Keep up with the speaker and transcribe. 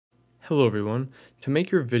Hello everyone. To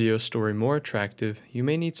make your video story more attractive, you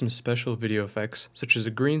may need some special video effects such as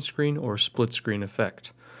a green screen or split screen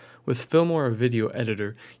effect. With Filmora Video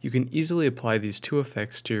Editor, you can easily apply these two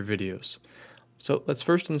effects to your videos. So let's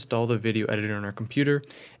first install the video editor on our computer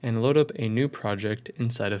and load up a new project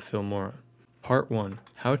inside of Filmora. Part 1.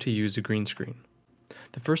 How to use a green screen.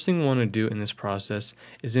 The first thing we want to do in this process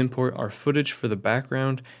is import our footage for the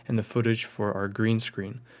background and the footage for our green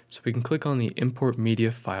screen. So we can click on the Import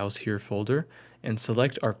Media Files Here folder and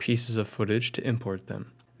select our pieces of footage to import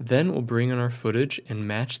them. Then we'll bring in our footage and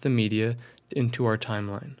match the media into our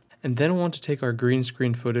timeline. And then we'll want to take our green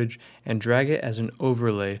screen footage and drag it as an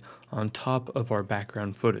overlay on top of our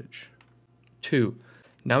background footage. 2.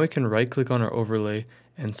 Now we can right-click on our overlay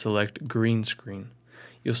and select Green Screen.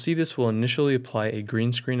 You'll see this will initially apply a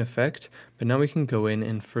green screen effect, but now we can go in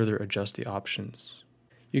and further adjust the options.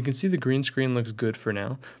 You can see the green screen looks good for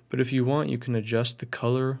now, but if you want, you can adjust the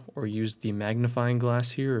color or use the magnifying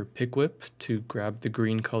glass here or pick whip to grab the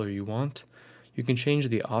green color you want. You can change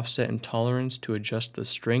the offset and tolerance to adjust the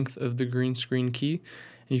strength of the green screen key,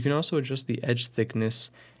 and you can also adjust the edge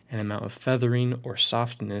thickness and amount of feathering or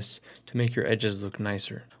softness to make your edges look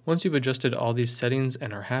nicer. Once you've adjusted all these settings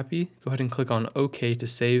and are happy, go ahead and click on OK to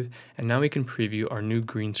save, and now we can preview our new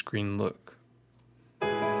green screen look.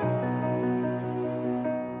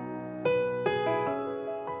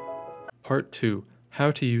 Part 2.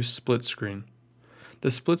 How to use split screen.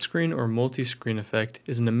 The split screen or multi-screen effect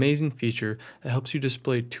is an amazing feature that helps you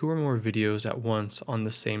display 2 or more videos at once on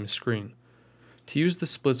the same screen. To use the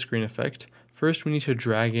split screen effect, first we need to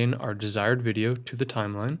drag in our desired video to the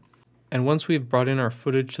timeline, and once we've brought in our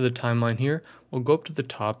footage to the timeline here, we'll go up to the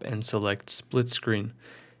top and select split screen.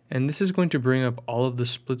 And this is going to bring up all of the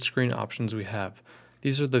split screen options we have.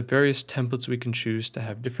 These are the various templates we can choose to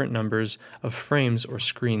have different numbers of frames or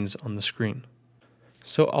screens on the screen.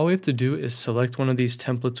 So all we have to do is select one of these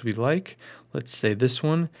templates we like, let's say this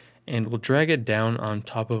one, and we'll drag it down on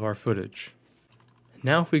top of our footage.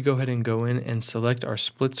 Now if we go ahead and go in and select our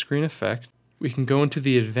split screen effect, we can go into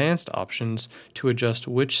the advanced options to adjust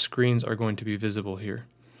which screens are going to be visible here.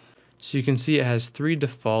 So you can see it has 3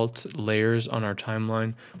 default layers on our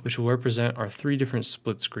timeline, which will represent our 3 different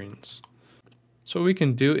split screens. So what we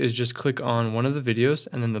can do is just click on one of the videos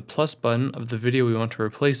and then the plus button of the video we want to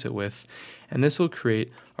replace it with, and this will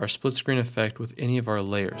create our split screen effect with any of our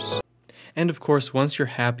layers. And of course, once you're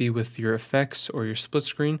happy with your effects or your split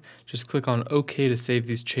screen, just click on OK to save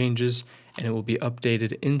these changes and it will be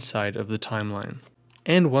updated inside of the timeline.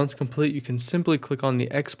 And once complete, you can simply click on the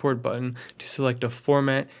export button to select a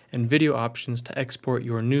format and video options to export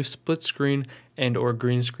your new split screen and or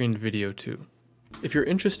green screen video to. If you're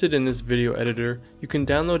interested in this video editor, you can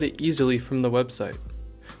download it easily from the website.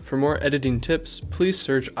 For more editing tips, please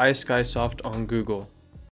search iSkysoft on Google.